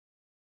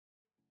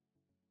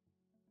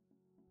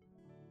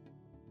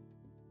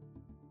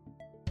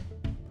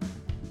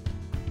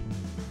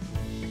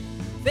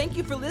Thank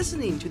you for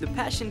listening to the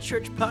Passion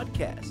Church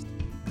podcast.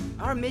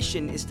 Our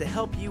mission is to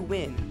help you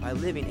win by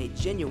living a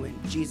genuine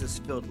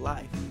Jesus-filled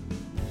life.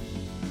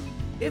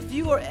 If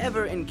you are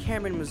ever in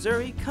Cameron,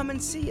 Missouri, come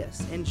and see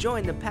us and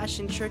join the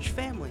Passion Church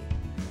family.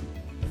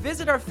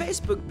 Visit our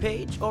Facebook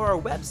page or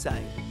our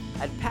website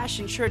at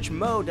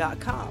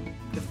passionchurchmo.com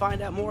to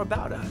find out more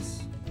about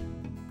us.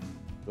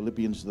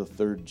 Philippians, the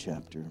 3rd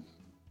chapter.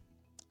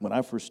 When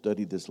I first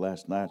studied this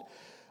last night,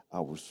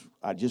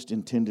 I just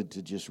intended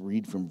to just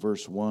read from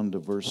verse 1 to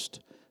verse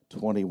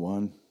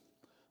 21.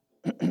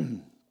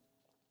 And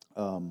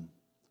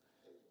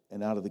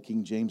out of the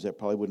King James, that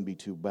probably wouldn't be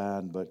too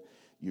bad, but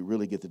you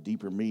really get the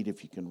deeper meat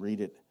if you can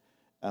read it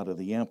out of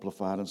the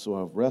Amplified, and so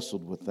I've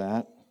wrestled with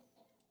that.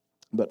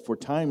 But for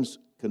time's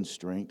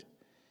constraint,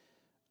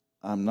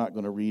 I'm not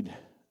going to read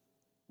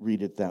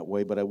it that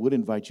way, but I would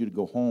invite you to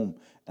go home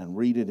and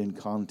read it in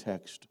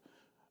context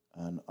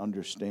and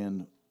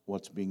understand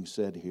what's being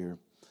said here.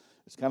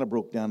 It's kind of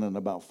broke down in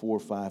about 4 or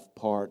 5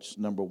 parts.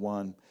 Number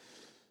 1,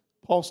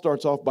 Paul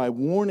starts off by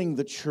warning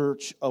the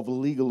church of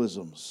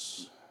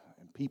legalisms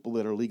and people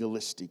that are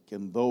legalistic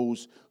and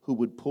those who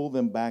would pull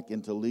them back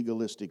into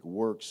legalistic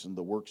works and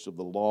the works of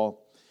the law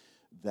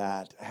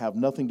that have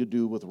nothing to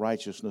do with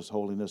righteousness,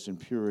 holiness, and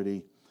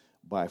purity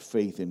by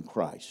faith in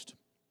Christ.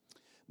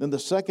 Then the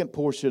second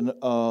portion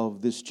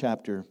of this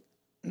chapter,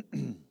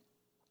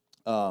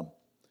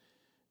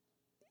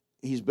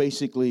 he's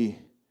basically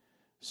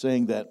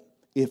saying that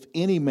if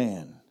any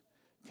man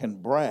can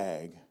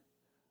brag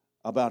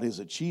about his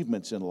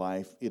achievements in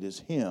life, it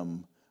is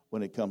him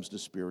when it comes to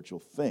spiritual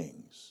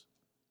things.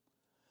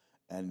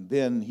 And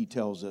then he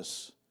tells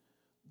us,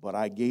 but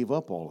I gave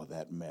up all of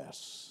that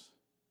mess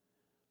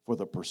for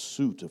the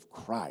pursuit of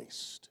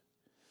Christ.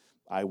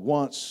 I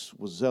once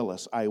was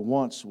zealous. I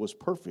once was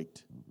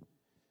perfect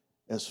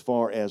as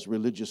far as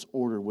religious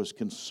order was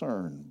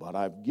concerned, but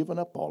I've given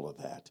up all of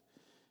that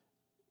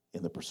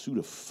in the pursuit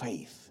of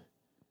faith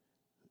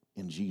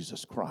in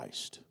Jesus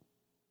Christ.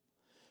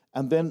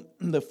 And then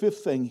the 5th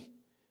thing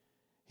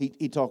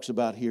he talks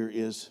about here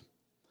is,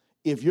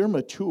 if you're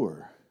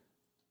mature,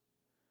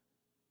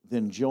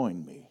 then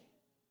join me.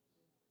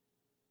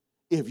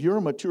 If you're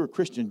a mature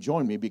Christian,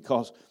 join me,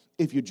 because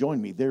if you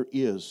join me, there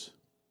is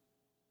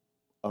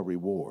a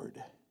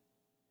reward.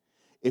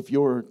 If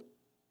you're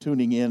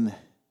tuning in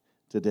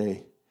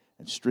today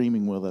and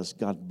streaming with us,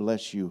 God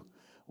bless you.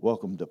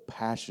 Welcome to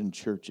Passion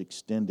Church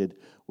Extended.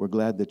 We're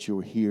glad that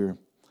you're here.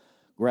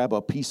 Grab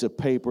a piece of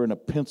paper and a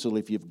pencil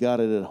if you've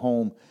got it at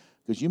home,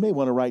 because you may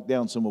want to write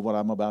down some of what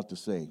I'm about to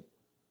say.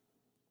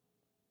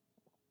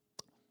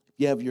 If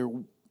you have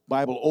your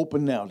Bible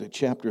open now to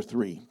chapter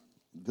 3,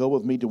 go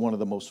with me to one of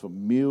the most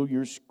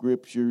familiar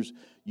scriptures.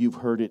 You've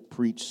heard it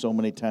preached so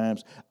many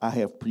times. I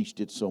have preached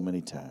it so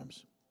many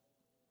times.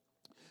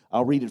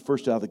 I'll read it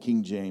first out of the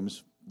King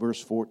James,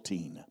 verse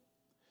 14.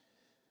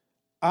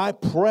 I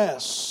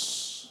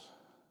press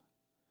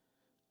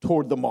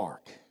toward the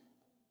mark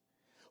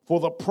for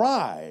the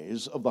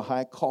prize of the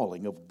high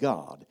calling of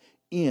God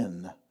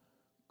in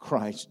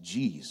Christ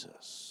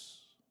Jesus.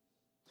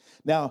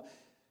 Now,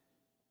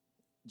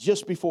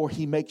 just before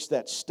he makes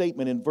that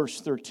statement in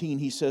verse 13,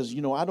 he says,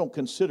 I don't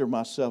consider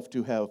myself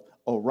to have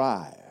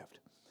arrived.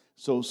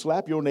 So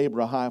slap your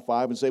neighbor a high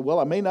five and say, well,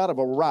 I may not have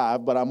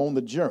arrived, but I'm on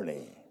the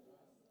journey.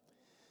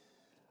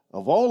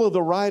 Of all of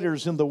the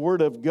writers in the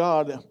Word of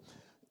God,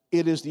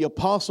 it is the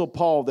Apostle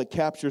Paul that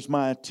captures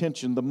my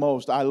attention the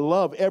most. I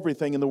love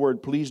everything in the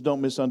Word. Please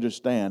don't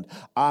misunderstand.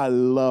 I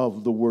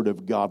love the Word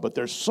of God. But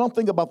there's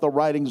something about the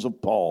writings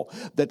of Paul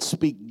that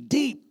speak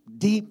deep,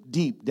 deep,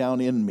 deep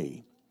down in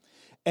me.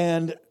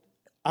 And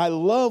I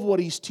love what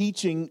he's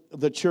teaching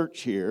the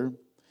church here.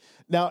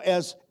 Now,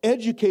 as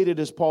educated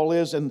as Paul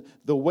is and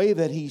the way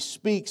that he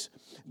speaks,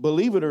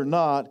 believe it or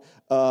not,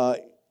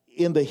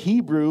 in the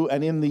Hebrew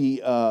and in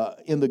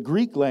the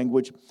Greek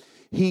language,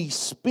 he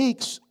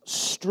speaks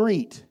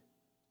street.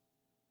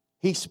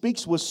 He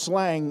speaks with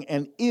slang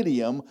and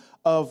idiom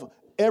of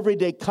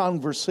everyday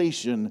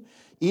conversation.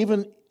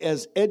 Even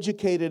as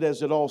educated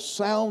as it all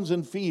sounds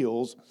and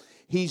feels,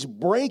 he's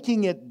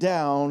breaking it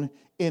down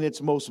in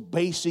its most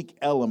basic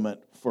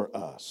element for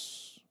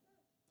us.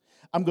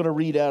 I'm going to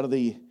read out of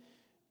the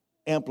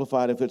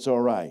Amplified if it's all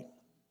right.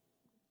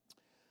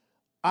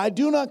 I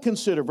do not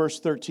consider, verse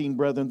 13,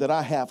 brethren, that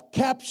I have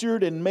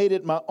captured and made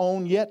it my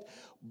own yet,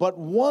 but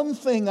one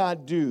thing I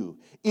do,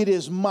 it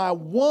is my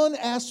one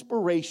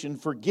aspiration,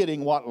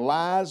 forgetting what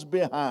lies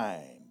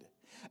behind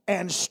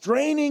and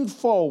straining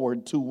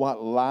forward to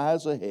what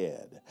lies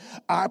ahead.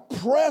 I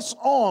press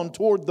on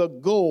toward the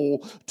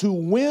goal to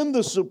win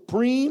the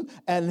supreme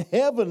and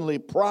heavenly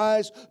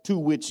prize to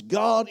which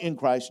God in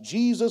Christ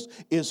Jesus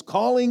is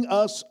calling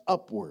us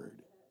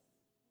upward.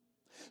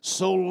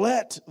 So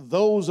let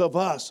those of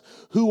us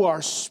who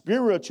are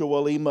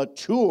spiritually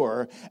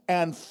mature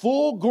and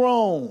full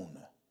grown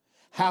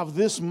have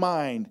this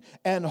mind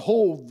and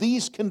hold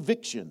these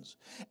convictions.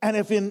 And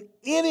if in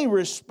any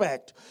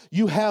respect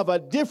you have a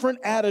different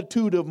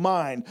attitude of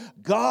mind,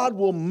 God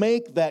will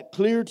make that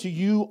clear to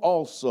you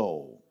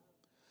also.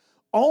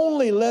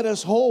 Only let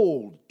us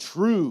hold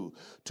true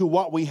to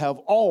what we have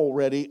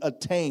already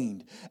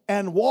attained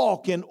and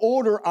walk and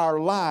order our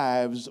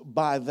lives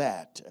by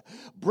that.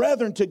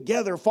 Brethren,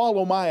 together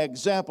follow my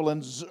example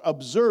and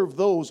observe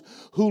those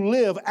who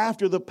live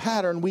after the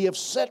pattern we have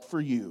set for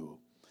you.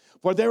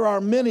 For there are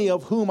many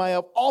of whom I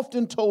have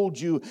often told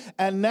you,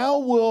 and now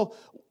will,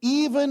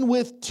 even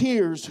with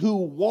tears, who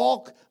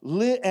walk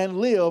and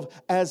live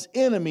as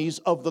enemies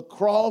of the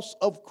cross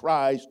of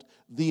Christ,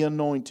 the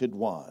Anointed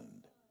One.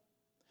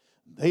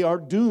 They are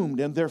doomed,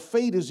 and their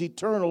fate is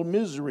eternal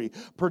misery,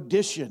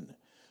 perdition.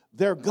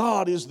 Their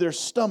God is their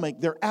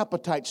stomach, their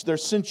appetites, their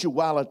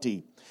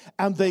sensuality,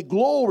 and they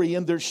glory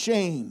in their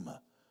shame,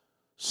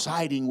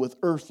 siding with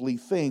earthly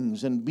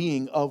things and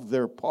being of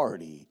their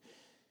party.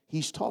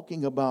 He's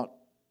talking about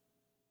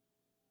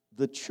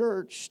the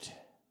church.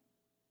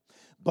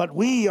 But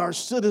we are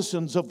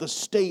citizens of the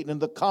state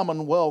and the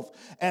commonwealth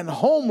and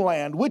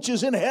homeland which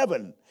is in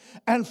heaven.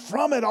 And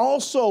from it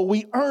also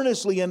we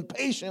earnestly and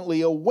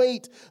patiently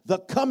await the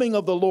coming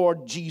of the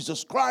Lord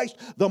Jesus Christ,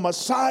 the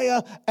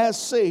Messiah,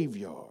 as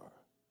Savior,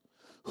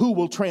 who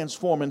will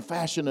transform and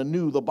fashion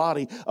anew the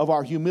body of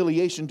our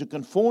humiliation to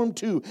conform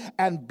to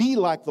and be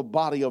like the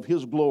body of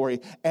His glory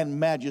and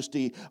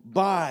majesty,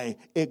 by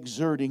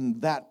exerting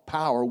that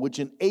power which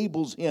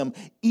enables Him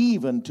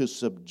even to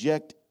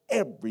subject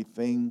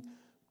everything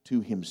to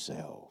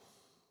Himself.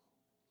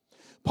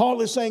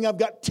 Paul is saying, I've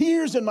got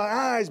tears in my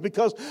eyes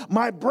because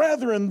my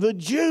brethren, the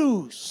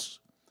Jews,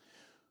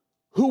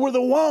 who were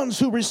the ones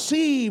who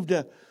received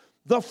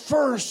the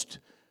first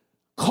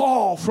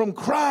call from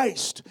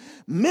Christ,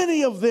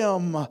 many of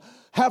them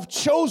have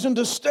chosen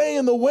to stay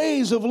in the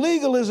ways of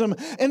legalism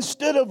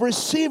instead of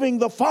receiving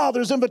the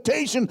Father's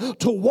invitation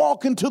to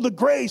walk into the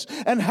grace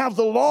and have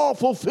the law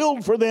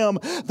fulfilled for them.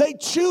 They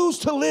choose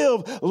to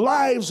live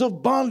lives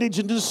of bondage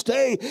and to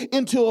stay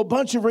into a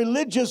bunch of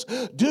religious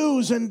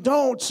do's and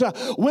don'ts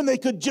when they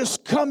could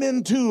just come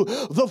into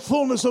the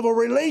fullness of a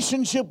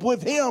relationship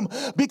with Him.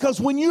 Because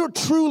when you're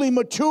truly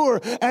mature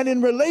and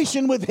in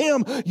relation with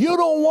Him, you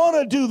don't want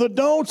to do the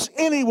don'ts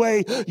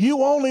anyway.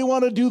 You only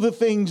want to do the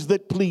things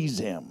that please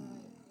Him.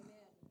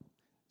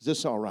 Is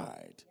this all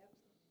right?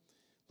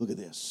 Look at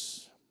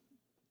this.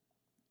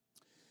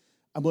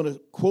 I'm going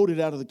to quote it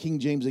out of the King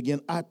James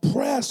again. I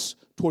press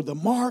toward the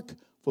mark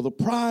for the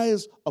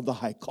prize of the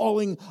high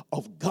calling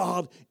of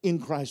God in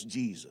Christ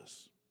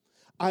Jesus.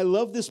 I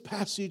love this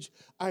passage.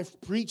 I've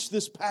preached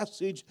this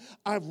passage.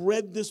 I've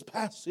read this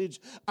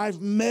passage. I've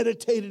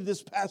meditated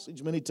this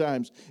passage many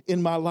times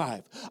in my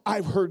life.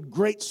 I've heard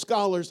great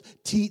scholars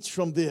teach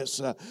from this.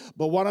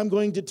 But what I'm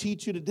going to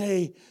teach you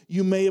today,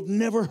 you may have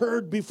never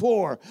heard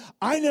before.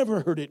 I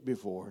never heard it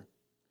before.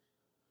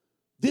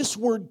 This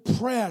word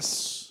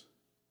press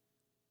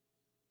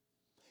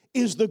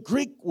is the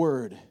Greek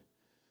word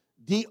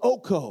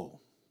dioko.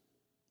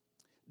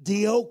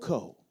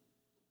 Dioko.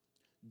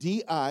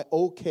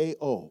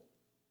 D-I-O-K-O.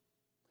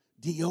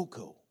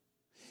 Dioko.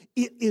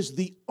 It is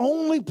the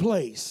only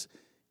place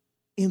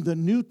in the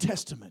New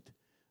Testament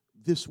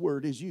this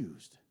word is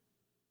used.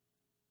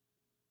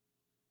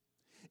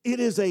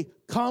 It is a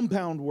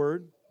compound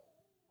word,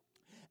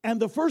 and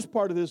the first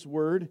part of this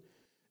word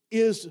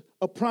is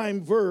a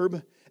prime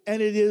verb,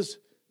 and it is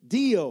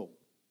dio.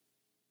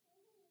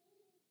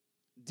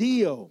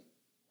 Dio.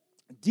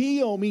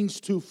 Dio means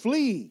to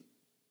flee.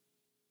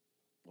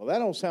 Well, that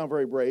don't sound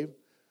very brave.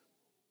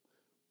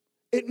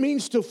 It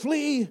means to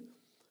flee,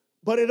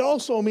 but it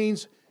also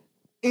means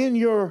in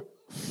your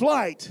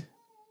flight,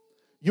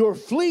 you're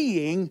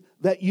fleeing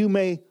that you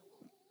may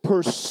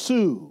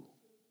pursue.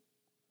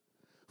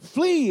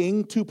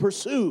 Fleeing to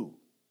pursue.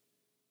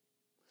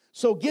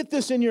 So get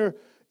this in your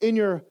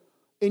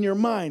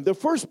mind. The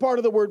first part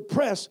of the word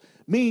press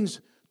means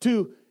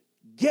to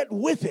get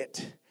with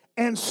it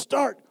and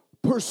start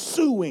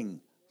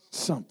pursuing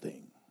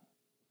something.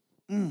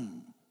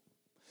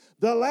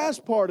 The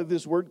last part of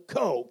this word,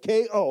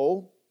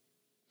 K-O,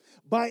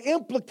 by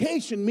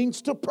implication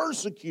means to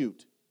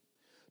persecute,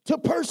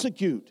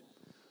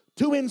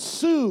 to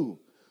ensue,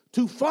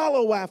 to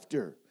follow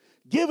after,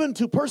 given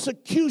to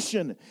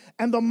persecution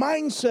and the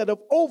mindset of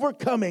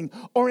overcoming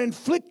or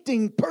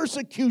inflicting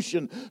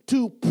persecution,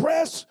 to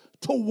press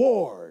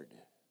toward.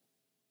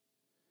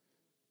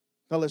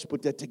 Now let's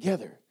put that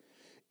together.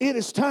 It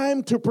is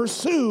time to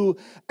pursue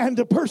and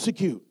to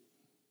persecute.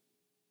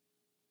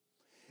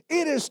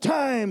 It is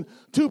time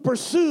to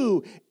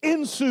pursue,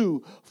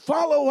 ensue,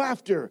 follow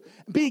after,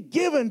 be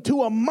given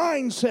to a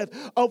mindset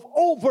of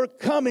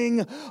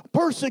overcoming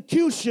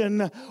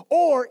persecution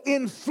or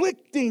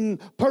inflicting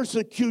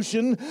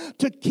persecution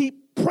to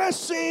keep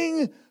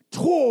pressing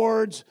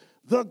towards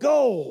the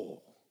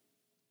goal.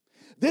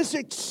 This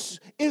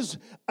is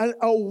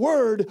a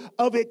word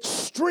of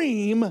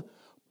extreme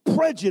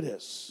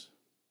prejudice.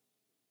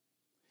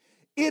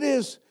 It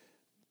is,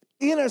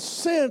 in a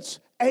sense,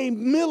 a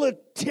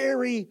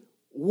military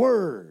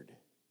word.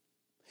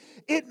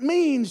 It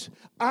means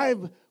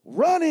I'm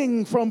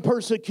running from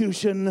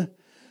persecution,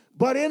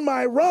 But in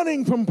my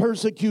running from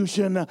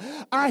persecution,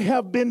 I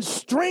have been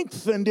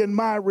strengthened in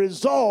my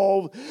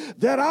resolve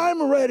that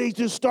I'm ready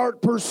to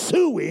start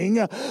pursuing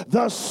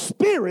the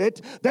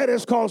spirit that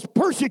has caused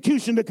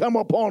persecution to come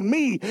upon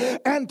me,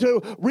 and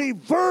to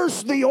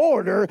reverse the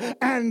order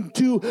and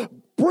to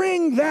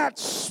bring that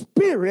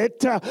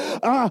spirit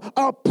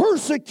a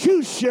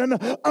persecution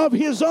of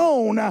his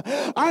own.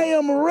 I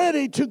am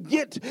ready to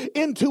get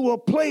into a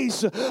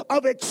place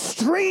of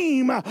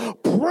extreme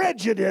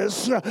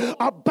prejudice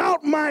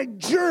about my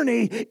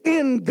journey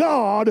in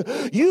God.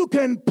 You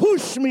can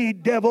push me,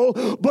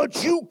 devil,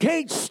 but you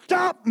can't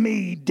stop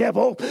me,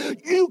 devil.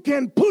 You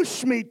can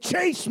push me,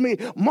 chase me,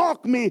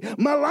 mock me,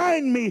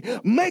 malign me,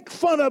 make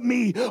fun of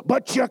me,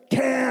 but you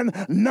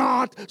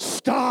cannot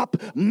stop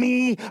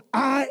me.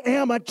 I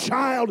am a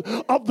child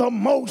of the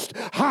Most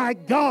High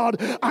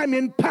God. I'm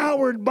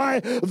empowered by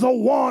the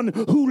one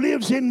who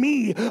lives in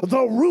me,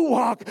 the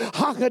Ruach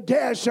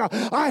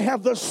HaKodesh. I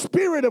have the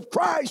Spirit of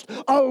Christ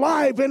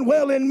alive and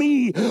well in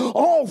me.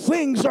 All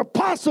things are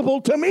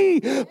possible to me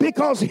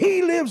because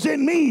he lives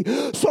in me.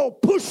 So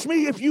push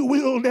me if you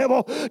will,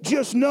 devil.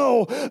 Just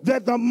know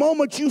that the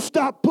moment you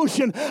stop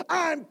pushing,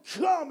 I'm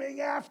coming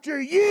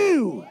after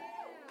you.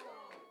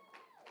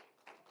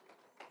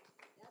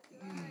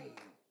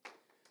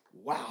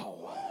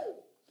 Wow.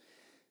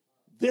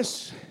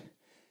 This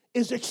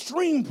is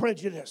extreme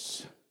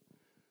prejudice.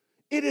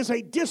 It is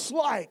a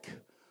dislike,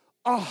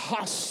 a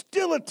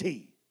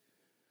hostility.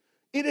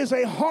 It is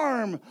a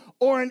harm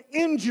or an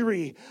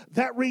injury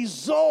that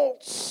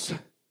results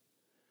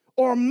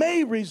or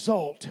may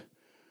result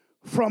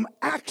from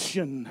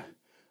action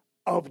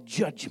of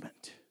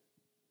judgment.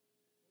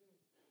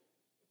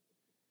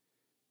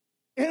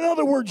 In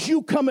other words,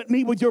 you come at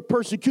me with your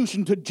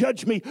persecution to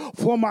judge me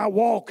for my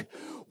walk.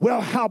 Well,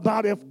 how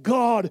about if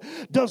God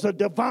does a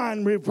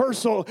divine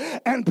reversal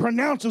and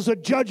pronounces a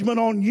judgment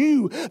on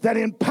you that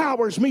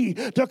empowers me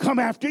to come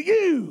after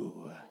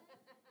you?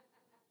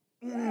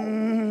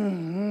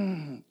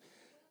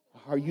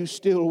 Are you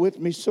still with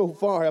me so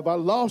far? Have I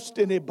lost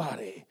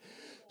anybody?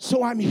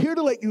 So I'm here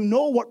to let you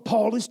know what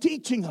Paul is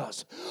teaching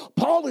us.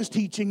 Paul is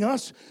teaching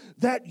us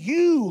that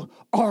you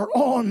are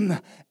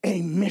on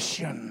a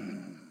mission.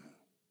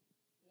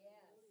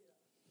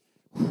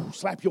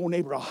 Slap your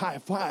neighbor a high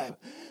five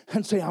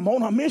and say, I'm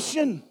on a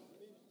mission.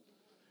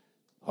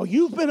 Oh,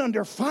 you've been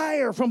under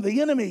fire from the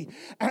enemy,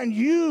 and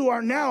you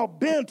are now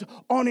bent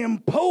on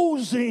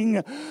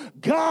imposing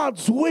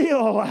God's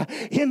will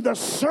in the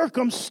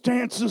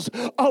circumstances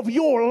of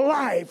your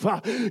life.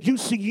 You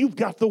see, you've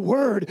got the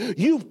word.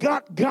 You've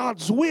got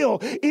God's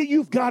will.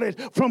 You've got it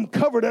from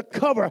cover to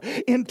cover.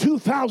 In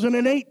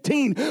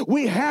 2018,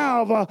 we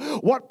have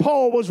what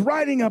Paul was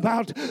writing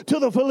about to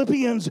the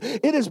Philippians.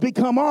 It has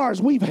become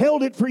ours. We've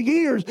held it for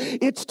years.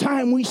 It's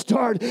time we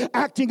start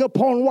acting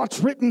upon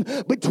what's written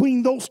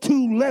between those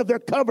two leather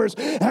covers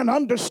and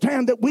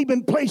understand that we've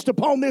been placed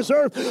upon this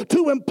earth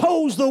to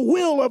impose the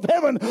will of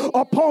heaven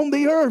upon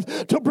the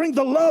earth, to bring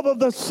the love of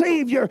the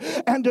Savior,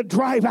 and to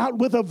drive out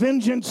with a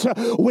vengeance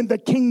when the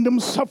kingdom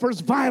suffers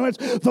violence.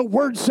 The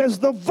word says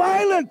the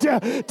violent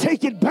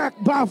take it back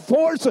by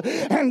force,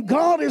 and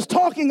God is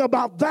talking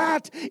about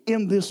that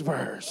in this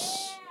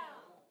verse.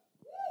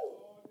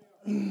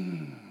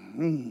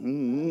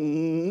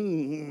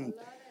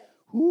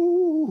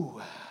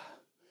 Ooh.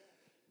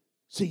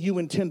 See, you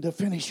intend to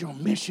finish your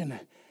mission,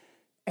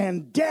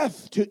 and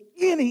death to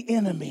any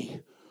enemy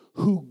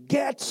who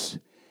gets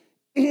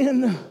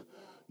in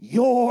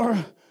your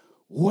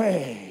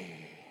way.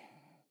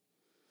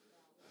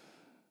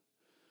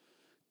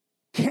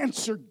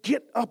 Cancer,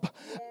 get up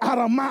out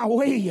of my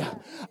way.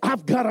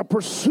 I've got a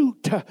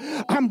pursuit.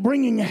 I'm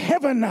bringing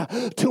heaven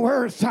to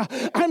earth.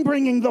 I'm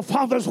bringing the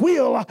Father's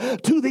will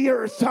to the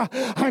earth.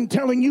 I'm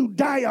telling you,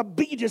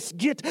 diabetes,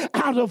 get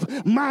out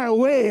of my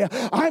way.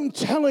 I'm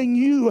telling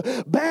you,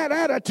 bad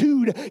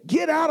attitude,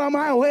 get out of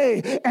my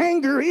way.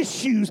 Anger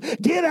issues,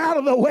 get out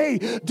of the way.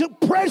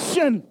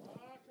 Depression,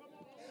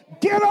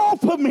 get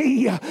off of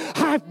me.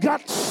 I've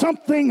got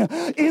something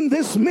in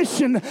this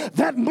mission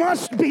that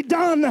must be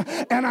done,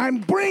 and I'm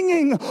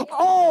bringing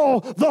all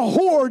the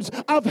hordes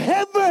of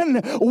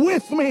heaven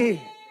with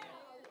me.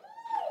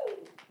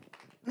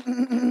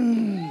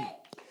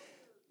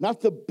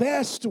 Not the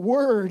best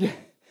word,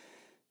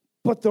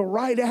 but the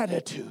right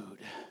attitude.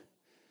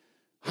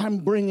 I'm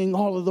bringing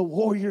all of the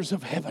warriors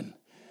of heaven.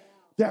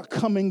 They're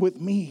coming with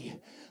me.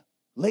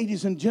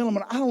 Ladies and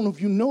gentlemen, I don't know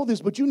if you know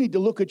this, but you need to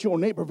look at your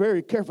neighbor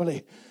very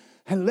carefully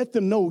and let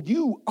them know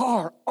you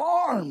are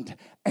armed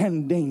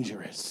and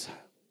dangerous.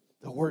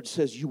 The word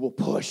says you will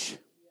push.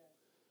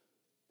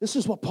 This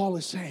is what Paul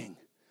is saying.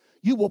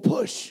 You will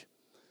push.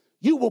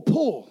 You will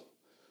pull.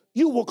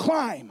 You will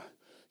climb.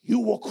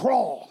 You will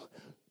crawl.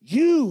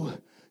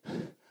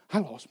 I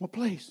lost my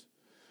place.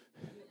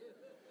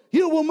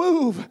 You will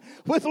move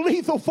with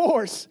lethal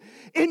force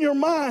in your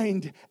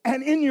mind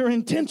and in your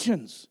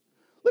intentions.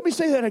 Let me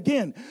say that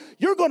again.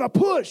 You're going to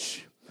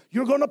push.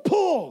 You're going to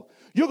pull.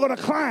 You're going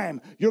to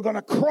climb. You're going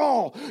to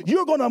crawl.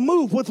 You're going to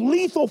move with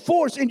lethal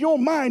force in your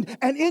mind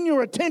and in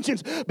your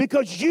attentions,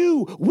 because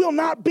you will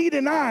not be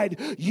denied.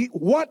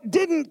 What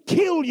didn't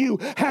kill you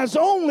has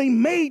only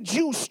made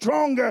you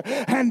stronger.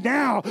 And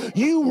now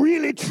you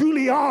really,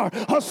 truly are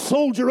a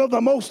soldier of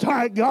the Most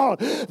High God.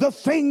 The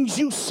things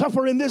you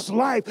suffer in this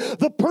life,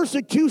 the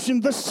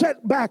persecution, the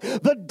setback,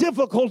 the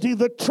difficulty,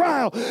 the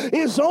trial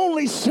is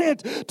only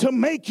sent to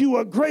make you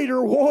a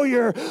greater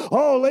warrior.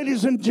 Oh,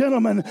 ladies and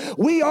gentlemen,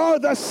 we are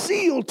the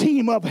SEAL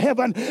team of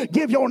heaven.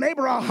 Give your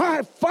neighbor a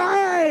high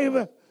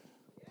five.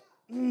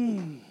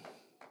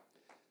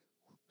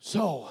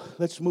 So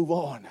let's move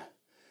on.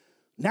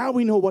 Now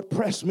we know what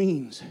press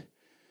means.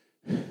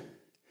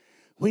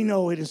 We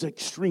know it is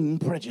extreme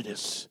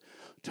prejudice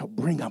to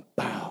bring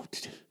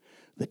about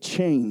the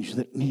change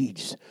that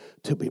needs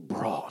to be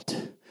brought.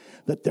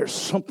 That there's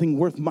something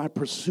worth my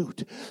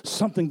pursuit,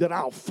 something that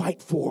I'll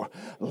fight for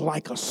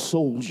like a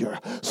soldier,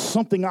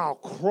 something I'll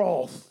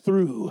crawl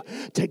through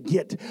to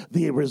get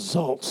the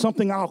result,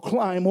 something I'll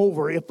climb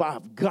over if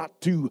I've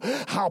got to.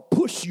 I'll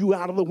push you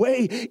out of the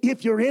way.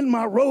 If you're in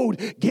my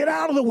road, get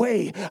out of the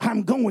way.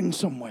 I'm going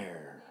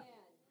somewhere.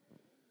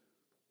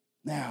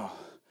 Now,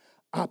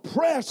 I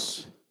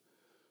press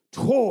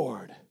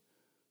toward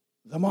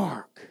the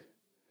mark.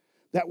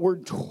 That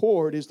word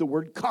toward is the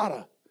word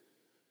kata.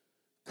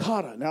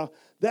 Kata. Now,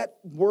 that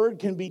word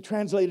can be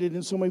translated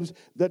in so many ways.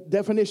 The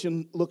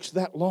definition looks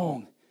that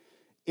long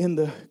in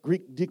the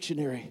Greek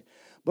dictionary.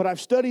 But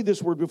I've studied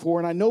this word before,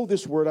 and I know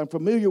this word. I'm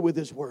familiar with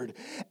this word.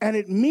 And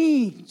it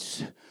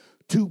means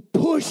to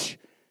push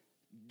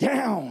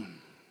down.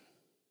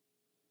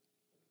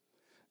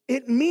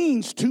 It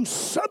means to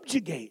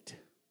subjugate.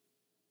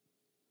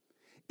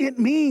 It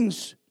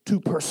means to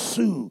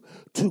pursue,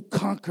 to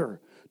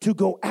conquer, to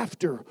go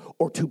after,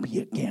 or to be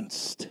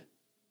against.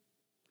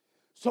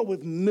 So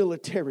with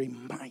military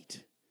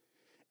might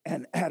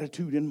and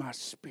attitude in my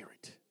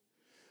spirit,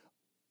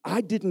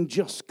 I didn't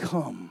just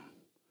come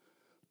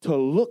to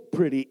look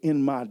pretty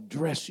in my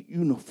dress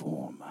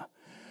uniform.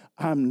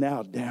 I'm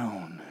now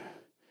down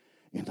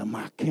into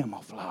my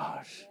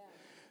camouflage,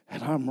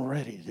 and I'm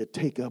ready to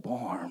take up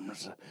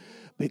arms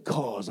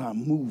because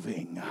I'm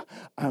moving.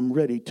 I'm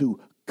ready to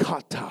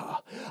kata.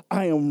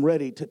 I am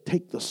ready to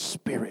take the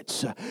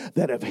spirits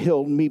that have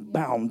held me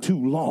bound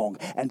too long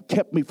and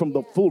kept me from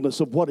the fullness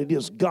of what it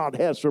is God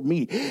has for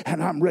me.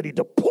 And I'm ready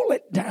to pull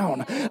it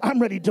down.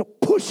 I'm ready to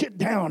push it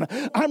down.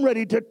 I'm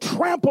ready to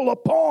trample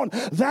upon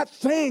that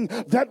thing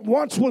that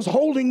once was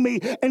holding me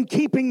and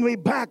keeping me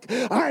back.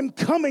 I'm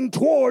coming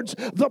towards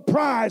the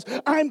prize.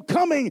 I'm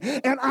coming,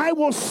 and I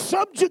will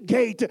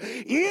subjugate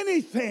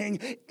anything,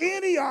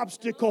 any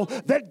obstacle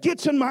that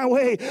gets in my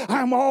way.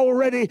 I'm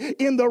already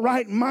in the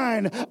right mind.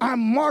 I'm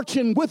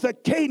marching with a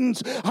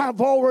cadence.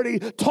 I've already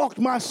talked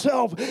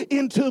myself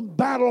into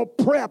battle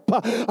prep.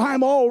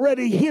 I'm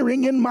already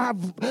hearing in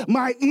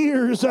my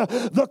ears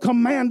the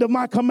command of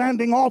my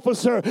commanding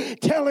officer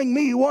telling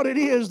me what it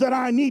is that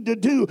I need to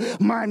do.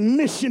 My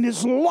mission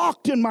is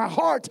locked in my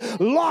heart,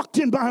 locked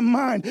in my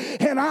mind,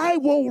 and I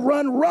will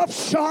run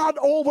roughshod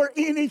over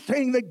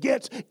anything that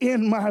gets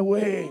in my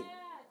way.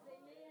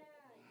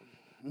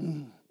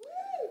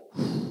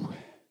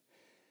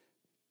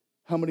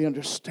 How many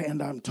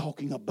understand I'm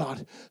talking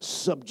about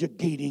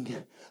subjugating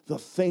the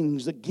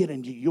things that get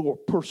into your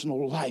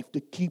personal life to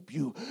keep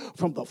you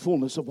from the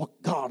fullness of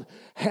what God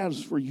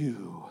has for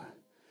you?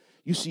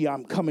 You see,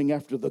 I'm coming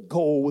after the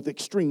goal with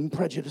extreme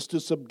prejudice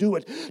to subdue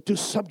it, to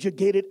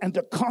subjugate it, and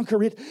to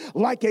conquer it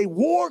like a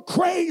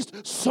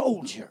war-crazed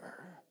soldier.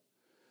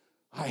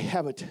 I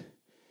have it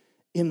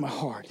in my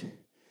heart,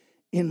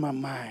 in my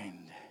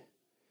mind.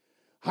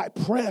 I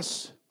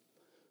press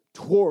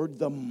toward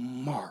the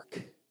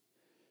mark.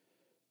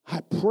 I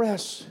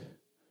press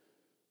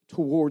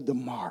toward the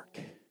mark.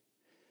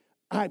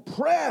 I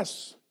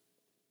press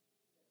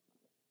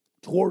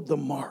toward the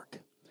mark.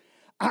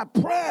 I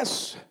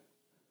press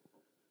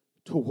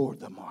toward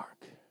the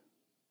mark.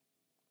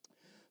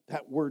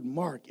 That word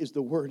mark is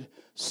the word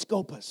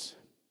scopus.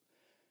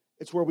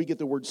 It's where we get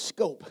the word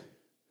scope.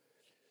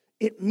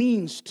 It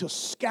means to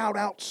scout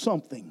out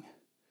something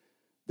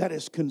that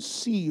is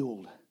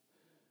concealed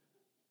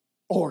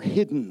or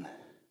hidden,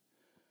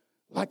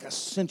 like a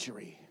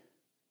sentry.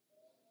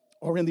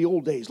 Or in the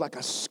old days, like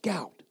a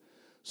scout,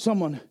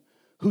 someone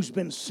who's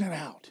been sent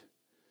out.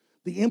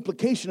 The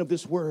implication of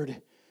this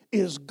word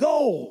is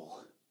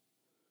goal.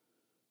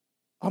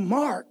 A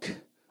mark,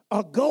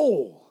 a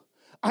goal.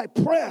 I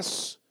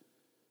press.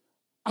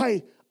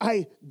 I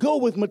go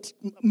with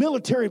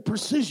military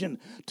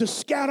precision to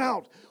scout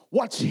out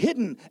what's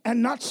hidden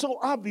and not so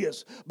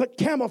obvious, but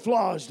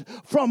camouflaged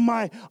from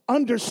my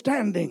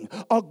understanding.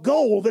 A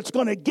goal that's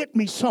going to get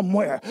me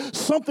somewhere.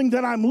 Something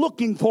that I'm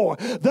looking for,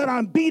 that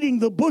I'm beating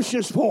the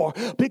bushes for,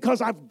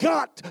 because I've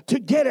got to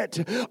get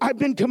it. I've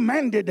been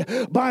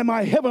commanded by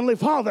my Heavenly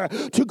Father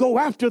to go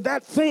after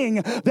that thing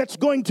that's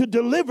going to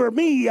deliver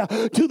me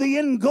to the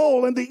end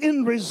goal and the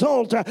end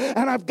result.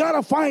 And I've got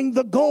to find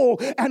the goal.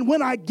 And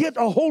when I get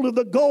a hold of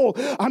the goal,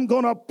 I'm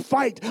going to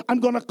fight. I'm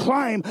going to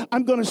climb.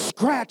 I'm going to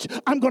scratch.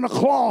 I'm going going to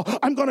claw.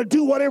 I'm going to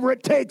do whatever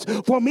it takes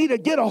for me to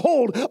get a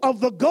hold of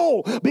the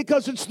goal,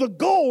 because it's the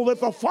goal that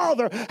the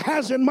Father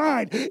has in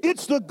mind.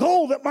 It's the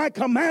goal that my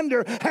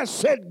commander has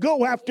said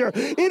go after.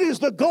 It is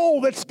the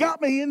goal that's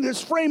got me in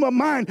this frame of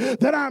mind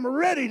that I'm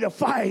ready to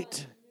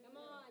fight.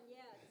 Come on, yes.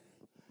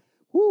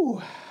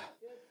 Woo.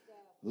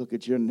 Look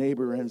at your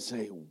neighbor and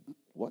say,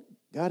 what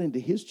got into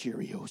his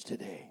Cheerios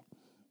today?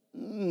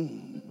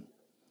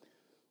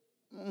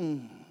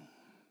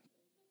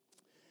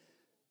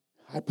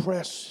 I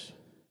press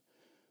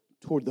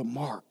toward the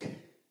mark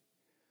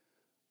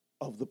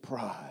of the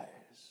prize.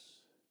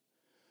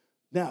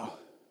 Now,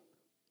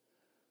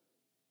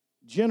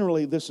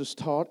 generally this is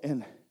taught,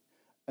 and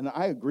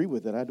I agree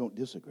with it, I don't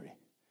disagree,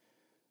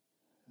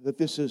 that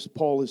this is,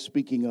 Paul is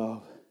speaking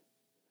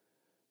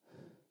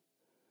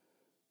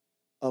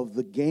of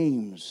the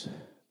games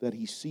that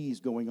he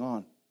sees going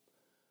on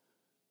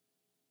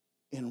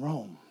in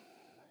Rome.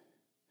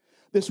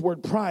 This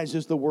word prize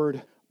is the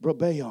word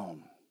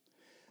brabeion.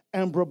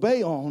 And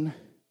brabeion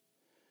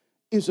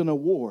is an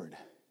award.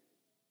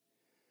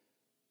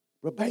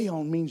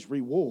 Brabeion means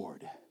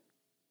reward.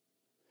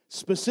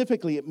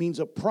 Specifically, it means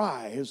a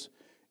prize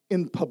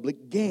in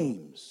public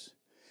games.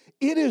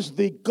 It is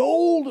the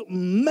gold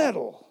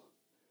medal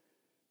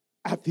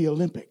at the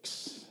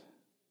Olympics.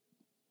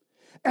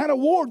 An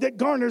award that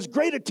garners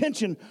great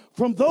attention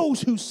from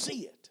those who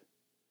see it.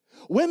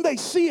 When they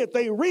see it,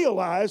 they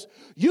realize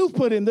you've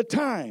put in the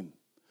time.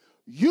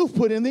 You've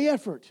put in the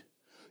effort.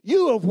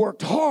 You have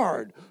worked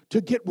hard to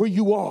get where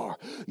you are.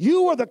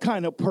 You are the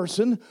kind of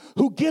person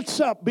who gets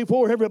up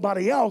before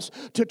everybody else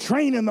to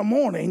train in the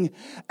morning,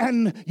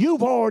 and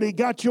you've already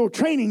got your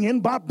training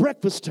in by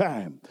breakfast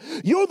time.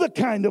 You're the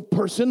kind of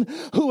person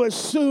who, as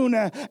soon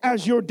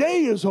as your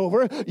day is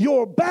over,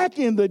 you're back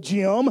in the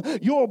gym,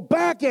 you're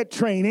back at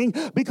training,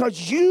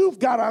 because you've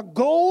got a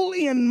goal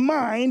in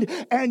mind,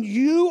 and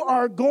you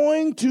are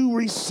going to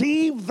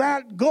receive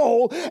that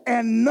goal,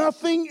 and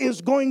nothing is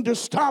going to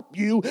stop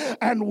you.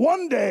 And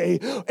one day,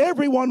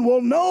 everyone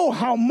will know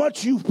how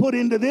much you've put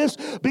into this,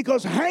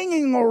 because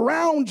hanging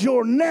around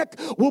your neck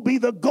will be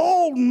the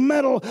gold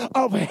medal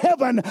of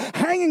heaven,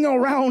 hanging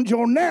around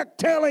your neck,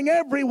 telling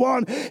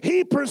everyone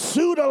he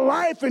pursued a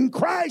life in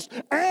Christ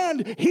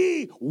and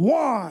he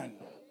won.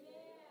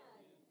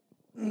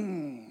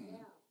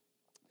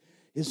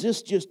 Is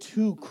this just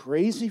too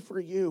crazy for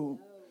you?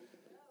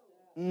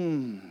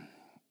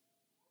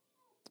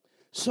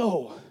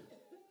 So,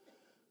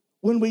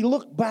 when we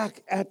look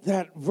back at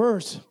that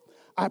verse,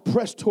 I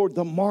press toward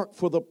the mark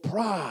for the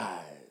prize,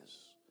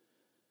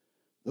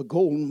 the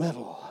gold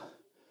medal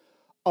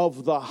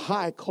of the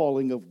high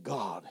calling of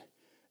God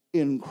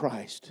in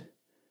Christ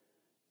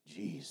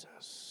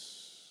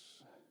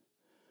Jesus.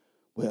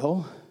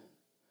 Well,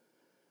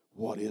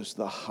 what is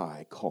the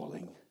high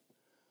calling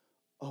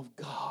of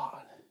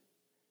God?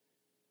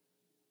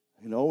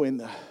 You know, in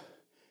the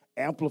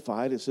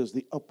Amplified, it says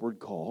the upward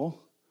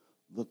call,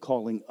 the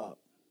calling up.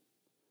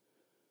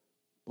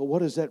 But what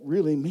does that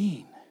really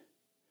mean?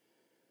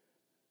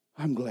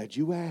 I'm glad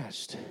you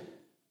asked.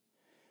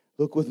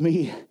 Look with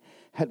me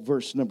at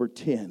verse number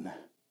 10.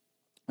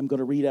 I'm going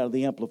to read out of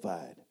the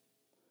Amplified.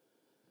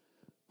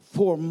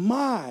 For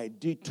my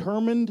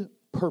determined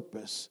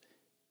purpose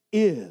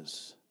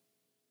is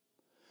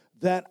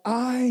that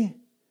I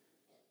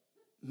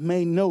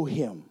may know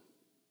him,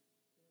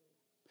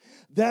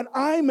 that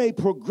I may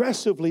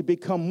progressively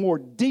become more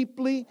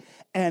deeply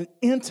and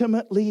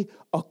intimately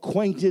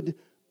acquainted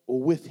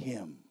with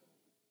him,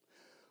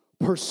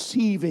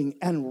 perceiving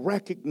and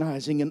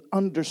recognizing and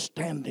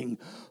understanding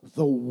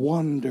the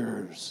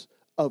wonders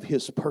of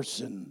his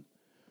person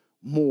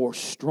more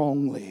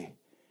strongly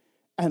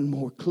and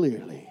more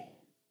clearly.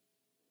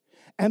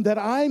 And that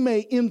I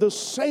may in the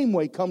same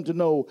way come to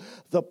know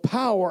the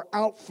power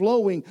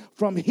outflowing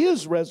from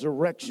his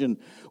resurrection,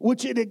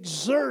 which it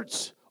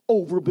exerts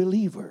over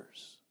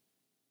believers.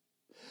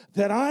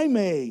 That I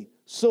may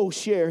so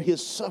share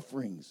his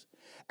sufferings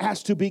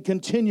as to be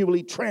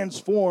continually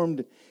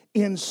transformed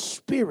in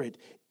spirit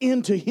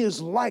into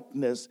his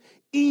likeness,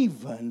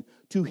 even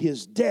to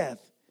his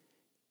death,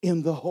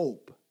 in the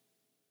hope.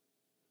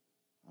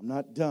 I'm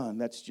not done.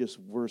 That's just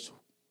verse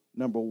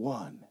number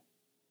 1.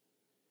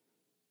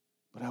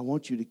 But I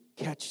want you to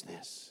catch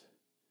this.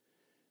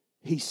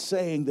 He's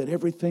saying that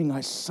everything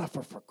I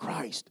suffer for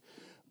Christ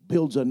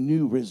builds a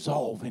new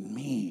resolve in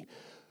me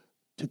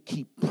to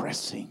keep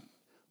pressing.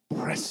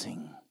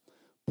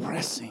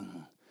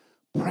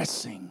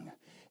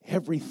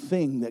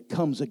 Everything that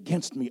comes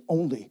against me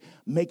only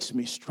makes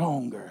me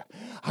stronger.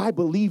 I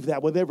believe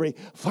that with every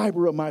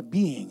fiber of my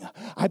being.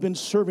 I've been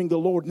serving the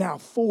Lord now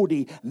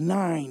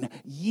 49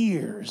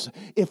 years.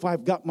 If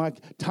I've got my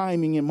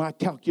timing and my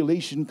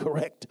calculation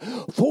correct,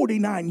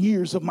 49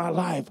 years of my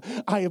life,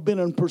 I have been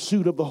in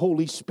pursuit of the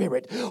Holy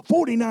Spirit.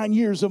 49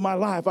 years of my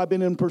life, I've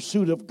been in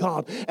pursuit of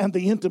God and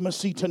the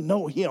intimacy to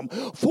know Him.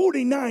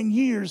 49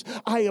 years,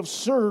 I have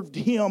served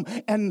Him,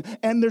 and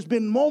there's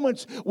been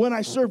moments when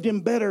I served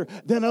Him better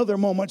than other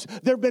moments.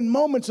 There have been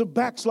moments of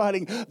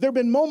backsliding. There have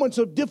been moments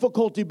of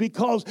difficulty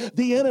because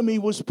the enemy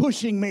was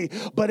pushing me.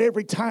 But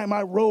every time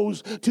I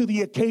rose to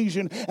the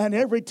occasion, and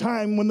every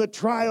time when the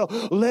trial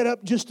let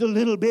up just a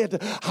little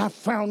bit, I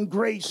found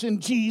grace in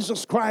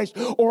Jesus Christ,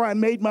 or I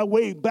made my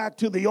way back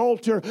to the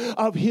altar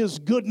of His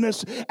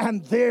goodness,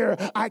 and there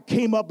I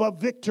came up a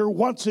victor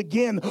once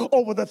again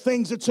over the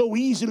things that so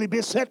easily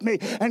beset me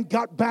and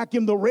got back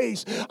in the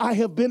race. I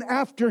have been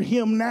after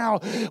Him now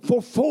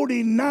for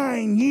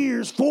 49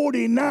 years,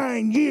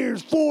 49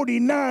 years,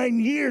 49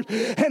 years,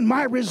 and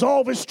my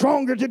resolve is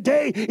stronger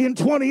today in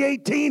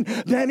 2018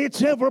 than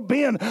it's ever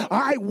been.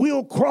 I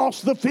will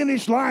cross the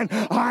finish line.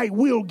 I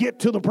will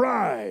get to the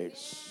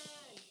prize.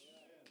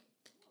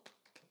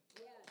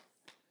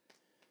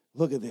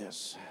 Look at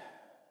this.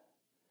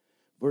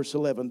 Verse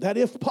 11, that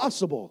if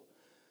possible,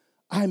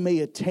 I may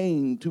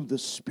attain to the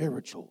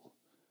spiritual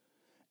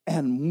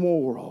and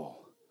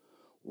moral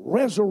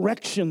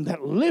resurrection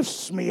that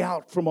lifts me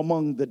out from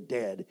among the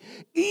dead,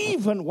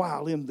 even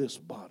while in this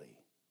body.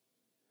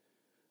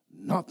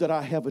 Not that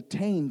I have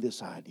attained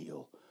this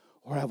ideal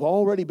or have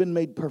already been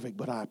made perfect,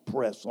 but I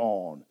press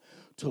on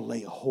to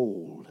lay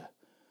hold,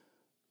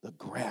 the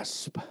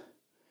grasp,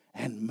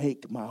 and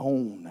make my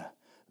own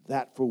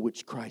that for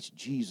which Christ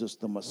Jesus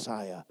the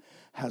Messiah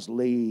has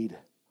laid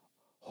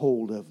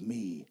hold of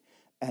me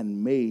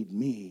and made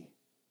me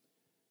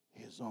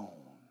His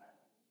own.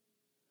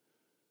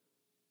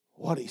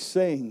 What he's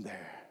saying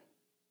there,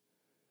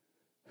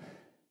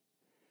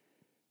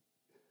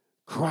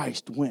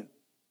 Christ went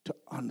to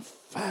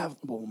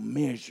unfathomable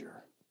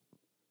measure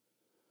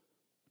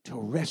to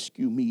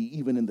rescue me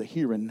even in the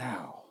here and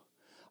now.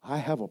 I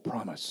have a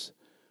promise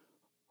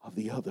of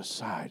the other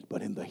side,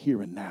 but in the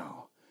here and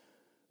now,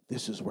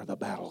 this is where the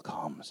battle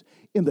comes.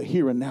 In the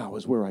here and now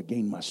is where I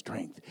gain my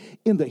strength.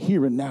 In the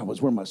here and now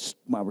is where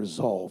my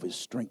resolve is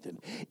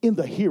strengthened. In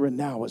the here and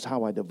now is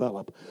how I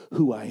develop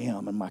who I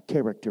am and my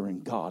character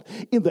in God.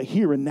 In the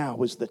here and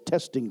now is the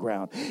testing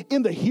ground.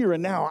 In the here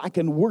and now, I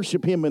can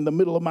worship Him in the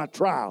middle of my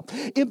trial.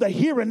 In the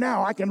here and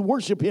now, I can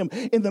worship Him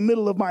in the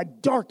middle of my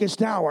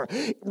darkest hour.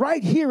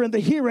 Right here in the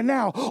here and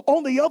now,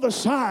 on the other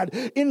side,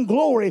 in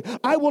glory,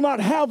 I will not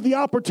have the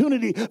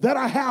opportunity that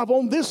I have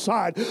on this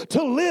side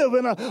to live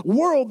in a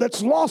world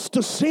that's lost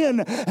to sin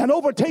and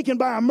overtaken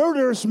by a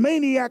murderous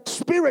maniac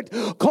spirit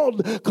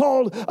called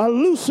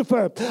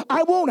Lucifer.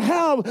 I won't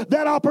have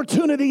that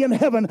opportunity in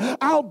heaven.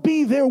 I'll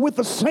be there with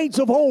the saints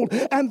of old,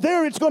 and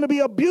there it's going to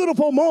be a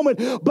beautiful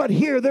moment. But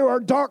here there are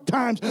dark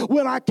times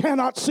when I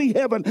cannot see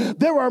heaven.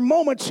 There are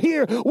moments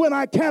here when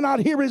I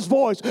cannot hear His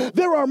voice.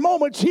 There are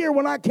moments here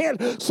when I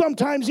can't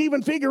sometimes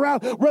even figure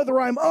out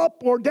whether I'm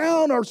up or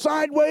down or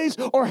sideways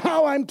or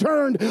how I'm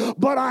turned.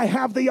 But I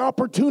have the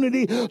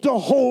opportunity to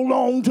hold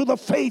on to the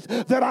faith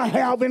that I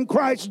have in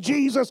Christ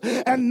Jesus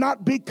and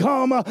not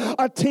become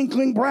a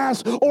tinkling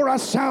brass or a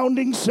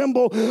sounding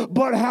cymbal,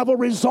 but have a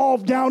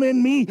resolve down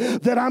in me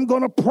that I'm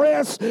going to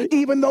press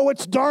even though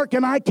it's dark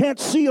and I can't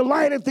see a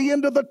light at the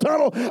end of the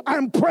tunnel.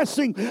 I'm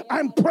pressing,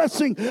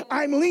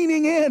 I'm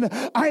leaning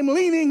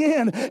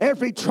in.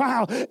 Every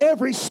trial,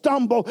 every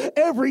stumble,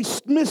 every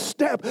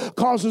misstep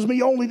causes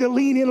me only to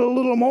lean in a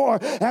little more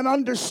and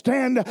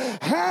understand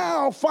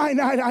how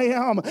finite I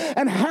am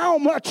and how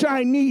much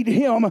I need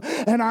Him,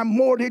 and I'm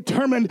more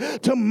determined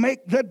to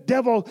make the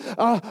devil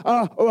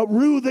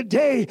rue the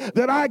day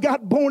that I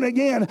got born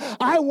again.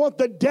 I want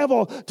the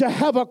devil to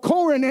have a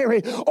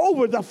coronary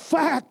over the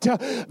fact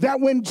that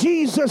when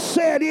Jesus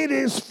said it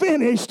is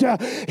finished,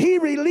 He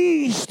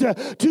released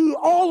to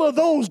all of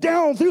those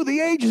down through the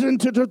ages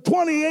into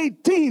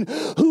 2018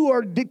 who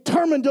are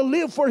determined to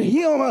live for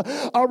Him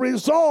a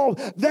resolve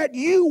that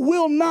you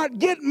will not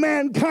get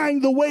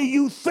mankind the way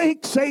you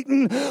think,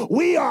 Satan.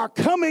 We are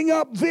coming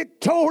up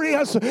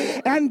victorious,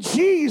 and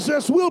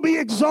Jesus will be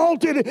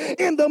exalted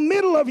in the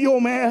middle of your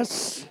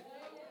mess.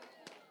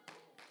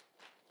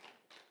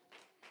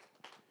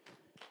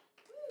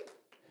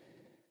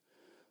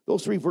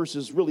 Those three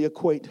verses really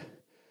equate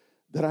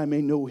that I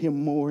may know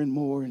Him more and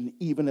more, and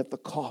even at the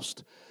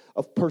cost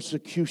of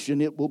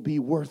persecution, it will be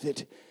worth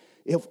it.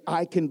 If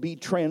I can be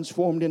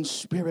transformed in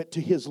spirit to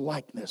His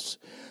likeness,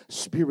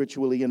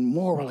 spiritually and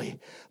morally,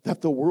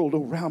 that the world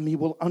around me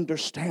will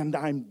understand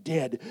I'm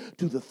dead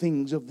to the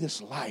things of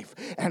this life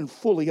and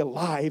fully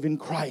alive in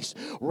Christ,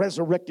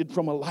 resurrected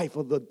from a life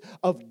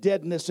of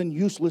deadness and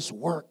useless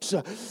works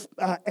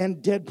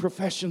and dead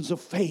professions of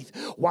faith,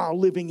 while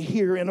living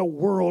here in a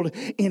world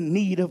in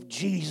need of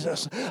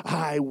Jesus.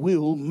 I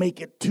will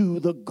make it to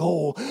the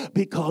goal,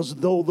 because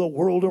though the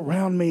world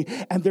around me,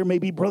 and there may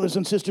be brothers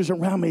and sisters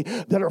around me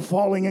that are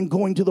falling and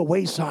going to the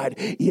wayside.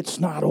 It's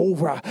not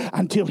over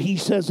until he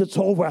says it's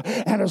over.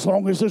 And as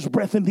long as there's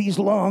breath in these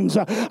lungs,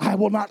 I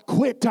will not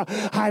quit.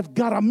 I've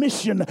got a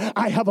mission.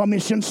 I have a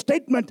mission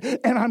statement,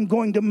 and I'm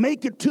going to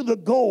make it to the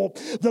goal.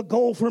 The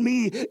goal for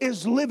me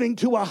is living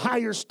to a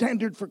higher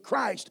standard for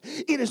Christ.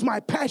 It is my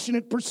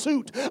passionate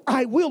pursuit.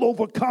 I will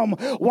overcome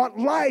what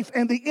life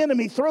and the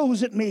enemy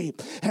throws at me.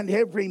 And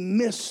every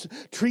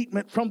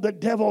mistreatment from the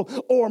devil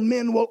or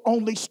men will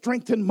only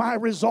strengthen my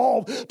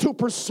resolve to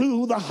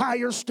pursue the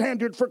higher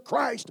standard for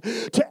Christ,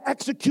 to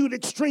execute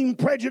extreme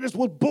prejudice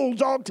with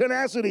bulldog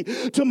tenacity,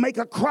 to make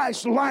a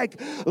Christ-like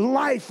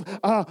life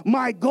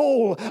my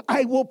goal.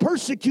 I will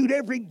persecute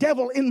every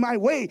devil in my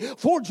way,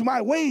 forge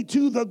my way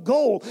to the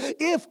goal.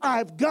 If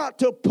I've got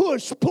to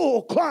push,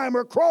 pull, climb,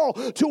 or crawl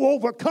to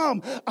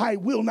overcome, I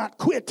will not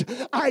quit.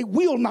 I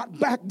will not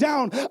back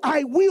down.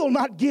 I will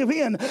not give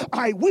in.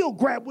 I will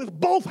grab with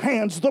both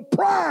hands the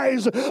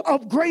prize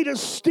of great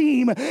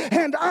esteem,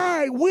 and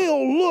I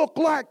will look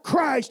like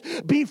Christ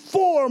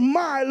before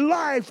my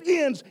life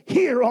ends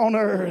here on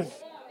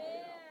earth.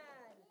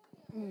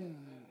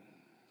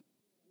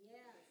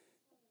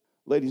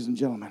 Ladies and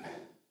gentlemen,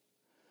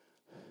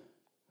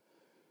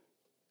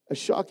 as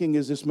shocking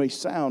as this may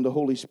sound, the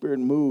Holy Spirit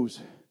moves,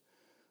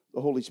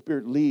 the Holy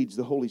Spirit leads,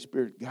 the Holy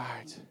Spirit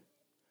guides.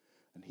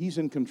 And He's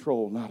in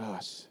control, not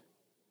us.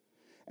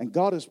 And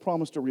God has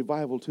promised a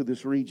revival to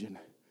this region,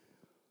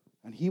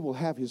 and He will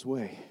have His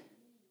way.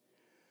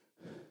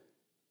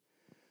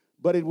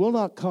 But it will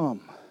not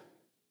come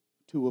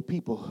to a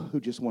people who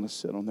just want to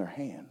sit on their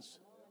hands.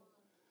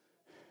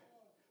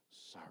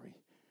 Sorry,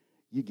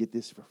 you get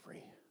this for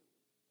free.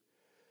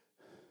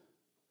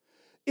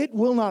 It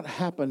will not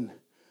happen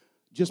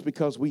just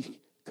because we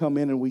come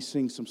in and we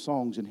sing some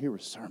songs and hear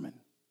a sermon.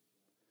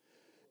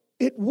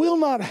 It will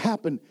not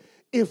happen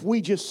if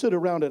we just sit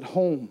around at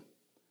home,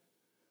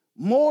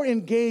 more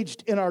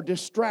engaged in our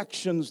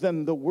distractions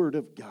than the Word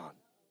of God.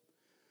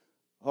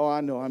 Oh,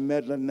 I know, I'm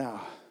meddling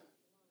now.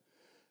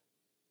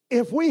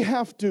 If we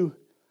have to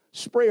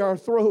spray our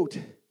throat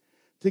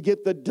to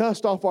get the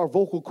dust off our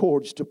vocal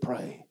cords to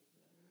pray,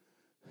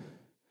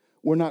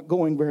 we're not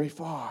going very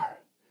far.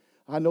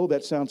 I know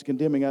that sounds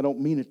condemning. I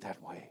don't mean it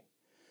that way.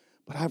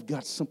 But I've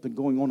got something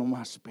going on in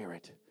my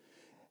spirit.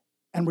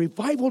 And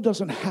revival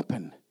doesn't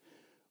happen.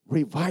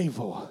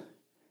 Revival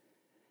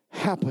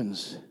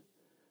happens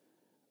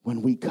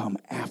when we come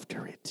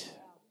after it.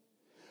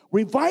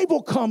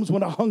 Revival comes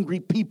when a hungry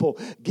people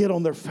get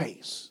on their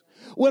face.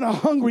 When a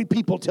hungry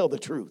people tell the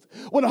truth.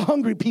 When a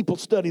hungry people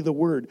study the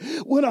Word.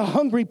 When a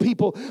hungry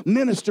people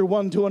minister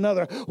one to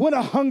another. When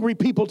a hungry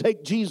people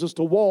take Jesus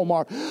to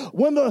Walmart.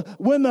 When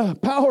the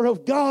power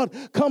of God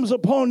comes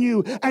upon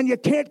you and you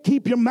can't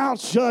keep your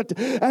mouth shut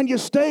and you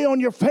stay on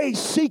your face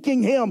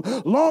seeking Him,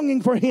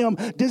 longing for Him,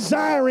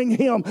 desiring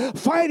Him,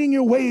 fighting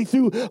your way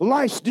through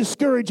life's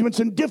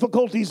discouragements and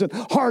difficulties and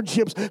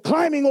hardships,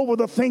 climbing over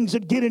the things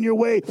that get in your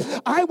way.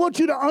 I want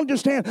you to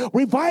understand,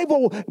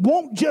 revival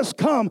won't just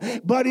come,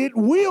 but it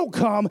will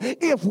come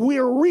if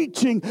we're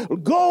reaching,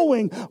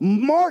 going,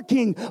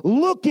 marking,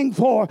 looking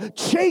for,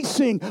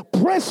 chasing,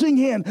 pressing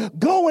in,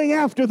 going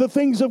after the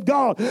things of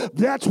God.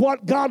 That's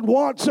what God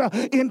wants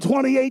in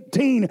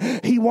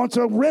 2018. He wants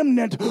a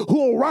remnant who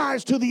will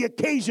rise to the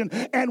occasion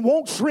and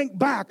won't shrink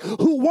back,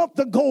 who want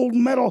the gold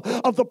medal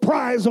of the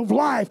prize of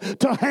life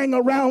to hang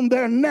around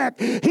their neck.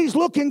 He's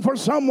looking for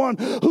someone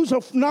who's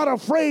not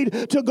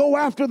afraid to go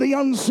after the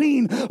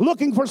unseen,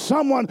 looking for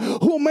someone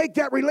who will make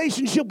that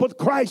relationship with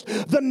Christ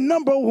the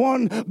number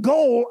one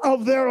goal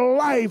of their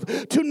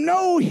life, to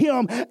know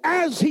Him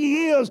as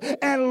He is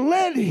and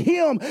let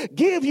Him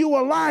give you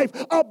a life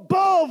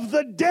above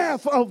the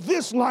death of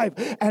this life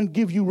and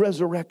give you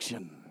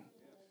resurrection.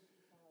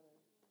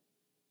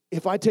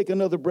 If I take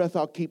another breath,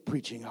 I'll keep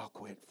preaching. I'll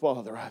quit.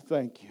 Father, I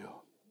thank You.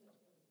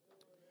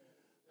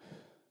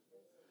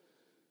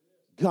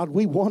 God,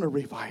 we want a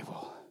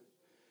revival.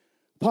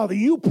 Father,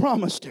 You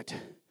promised it.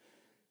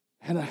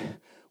 And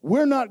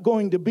we're not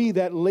going to be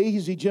that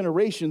lazy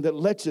generation that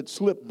lets it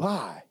slip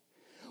by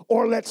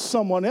or lets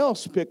someone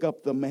else pick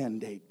up the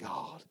mandate,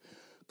 God.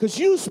 Because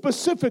You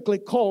specifically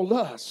called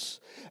us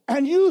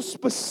and You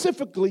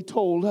specifically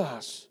told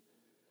us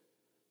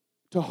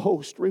to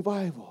host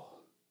revival.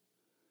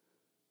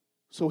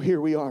 So here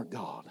we are,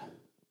 God,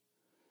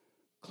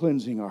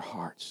 cleansing our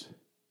hearts,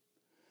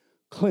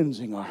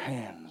 cleansing our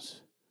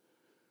hands.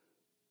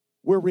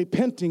 We're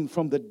repenting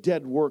from the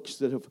dead works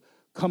that have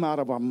come out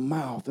of our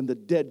mouth and the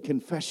dead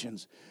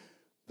confessions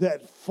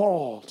that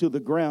fall to the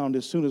ground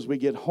as soon as we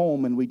get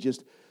home and we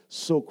just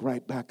soak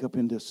right back up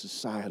into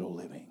societal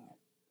living.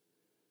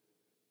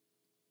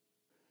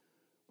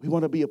 We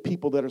want to be a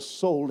people that are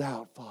sold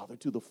out, Father,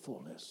 to the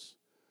fullness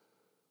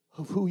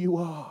of who You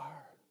are.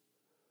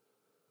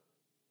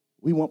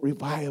 We want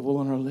revival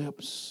on our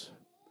lips.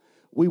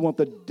 We want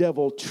the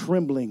devil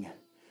trembling.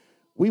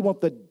 We want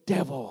the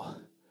devil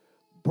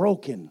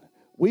broken.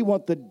 We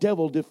want the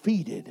devil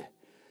defeated.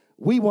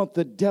 We want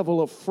the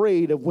devil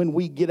afraid of when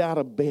we get out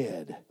of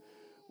bed.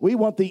 We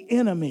want the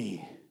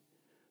enemy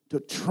to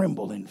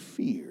tremble in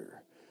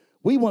fear.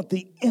 We want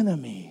the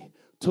enemy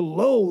to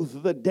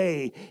loathe the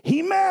day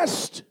he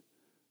messed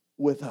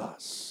with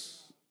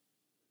us.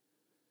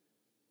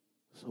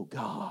 So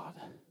God,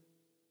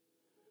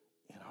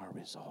 in our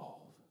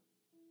resolve,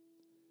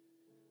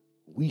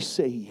 we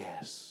say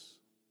yes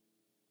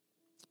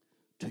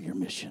to your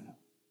mission.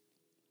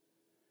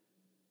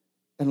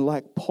 And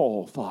like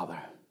Paul, Father,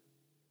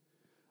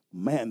 a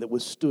man that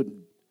withstood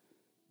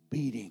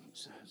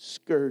beatings,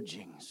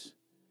 scourgings,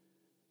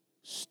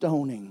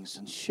 stonings,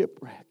 and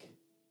shipwreck,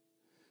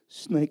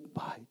 snake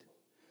bite,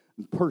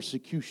 and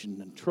persecution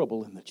and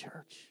trouble in the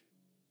church.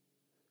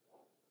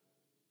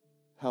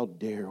 How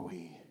dare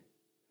we,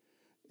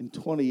 in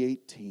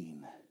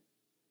 2018,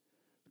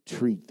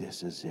 treat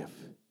this as if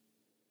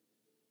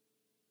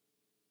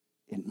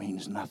it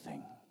means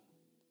nothing.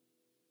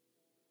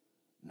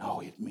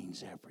 No, it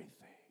means everything.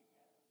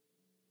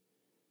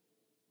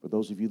 For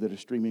those of you that are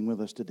streaming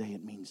with us today,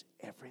 it means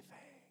everything.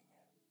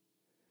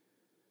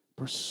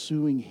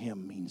 Pursuing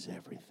him means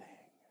everything.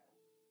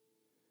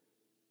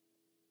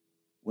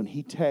 When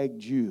he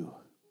tagged you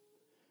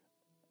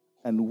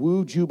and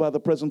wooed you by the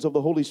presence of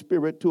the Holy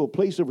Spirit to a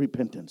place of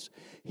repentance,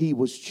 he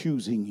was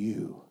choosing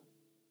you.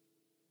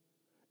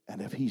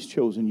 And if he's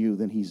chosen you,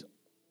 then he's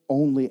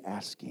only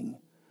asking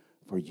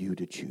for you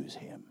to choose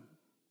him.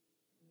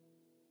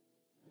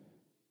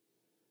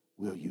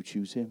 Will you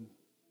choose him?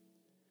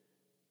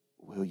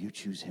 Will you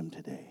choose him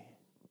today?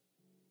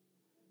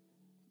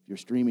 If you're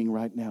streaming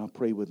right now,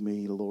 pray with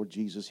me. Lord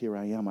Jesus, here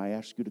I am. I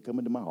ask you to come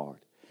into my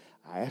heart.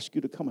 I ask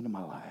you to come into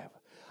my life.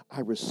 I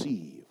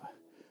receive.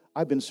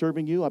 I've been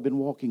serving you. I've been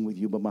walking with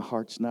you, but my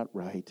heart's not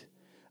right.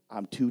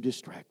 I'm too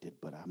distracted,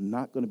 but I'm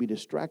not going to be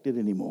distracted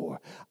anymore.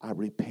 I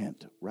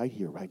repent right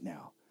here, right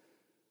now,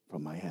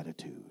 from my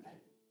attitude.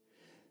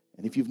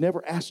 And if you've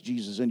never asked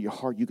Jesus in your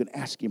heart, you can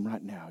ask him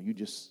right now. You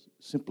just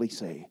simply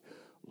say,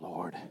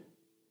 Lord,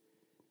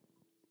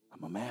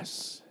 I'm a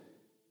mess.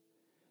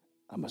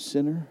 I'm a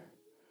sinner.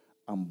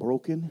 I'm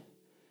broken.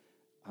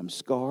 I'm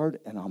scarred,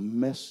 and I'll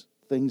mess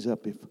things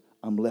up if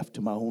I'm left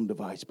to my own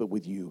device. But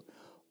with you,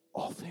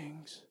 all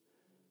things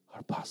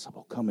are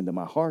possible. Come into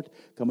my heart.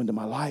 Come into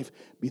my life.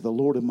 Be the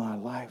Lord of my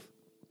life.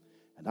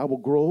 And I will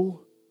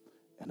grow,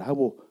 and I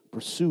will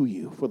pursue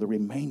you for the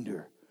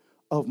remainder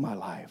of my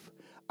life.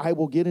 I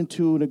will get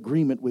into an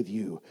agreement with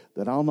you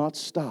that I'll not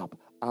stop,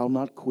 I'll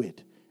not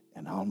quit,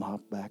 and I'll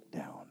not back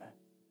down.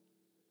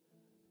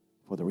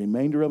 For the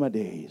remainder of my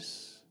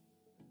days,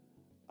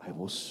 I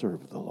will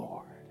serve the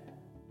Lord.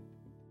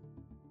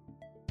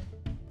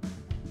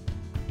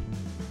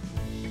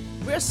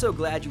 We're so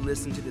glad you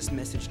listened to this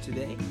message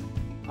today.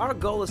 Our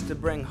goal is to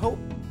bring hope,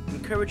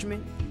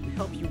 encouragement, and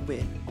help you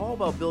win, all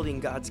while building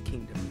God's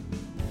kingdom.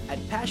 At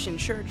Passion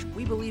Church,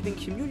 we believe in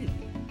community.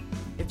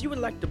 If you would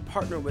like to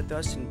partner with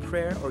us in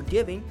prayer or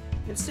giving,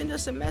 then send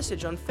us a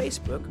message on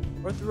Facebook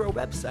or through our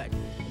website,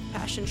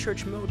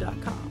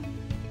 passionchurchmo.com.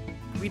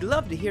 We'd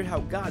love to hear how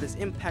God is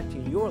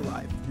impacting your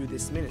life through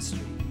this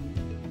ministry.